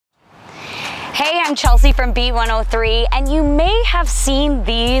Hey, I'm Chelsea from B103, and you may have seen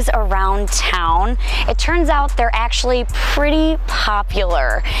these around town. It turns out they're actually pretty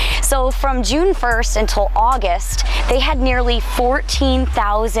popular. So from June 1st until August, they had nearly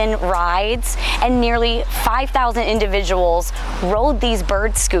 14,000 rides and nearly 5,000 individuals rode these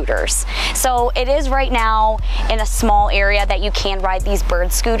bird scooters. So it is right now in a small area that you can ride these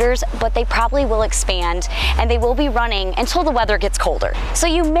bird scooters, but they probably will expand and they will be running until the weather gets colder. So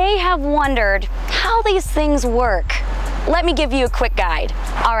you may have wondered how these things work. Let me give you a quick guide.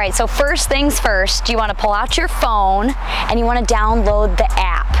 All right, so first things first, you want to pull out your phone and you want to download the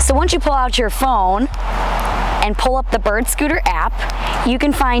app. So once you pull out your phone and pull up the bird scooter app, you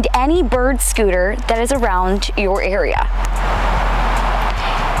can find any bird scooter that is around your area.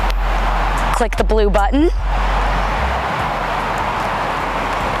 Click the blue button.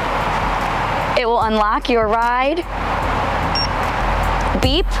 It will unlock your ride.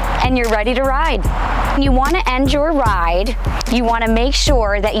 Beep, and you're ready to ride. When you want to end your ride, you want to make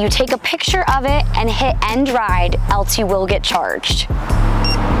sure that you take a picture of it and hit end ride, else you will get charged.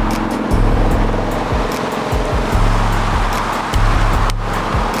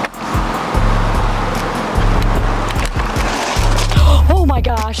 Oh my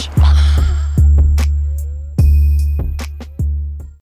gosh.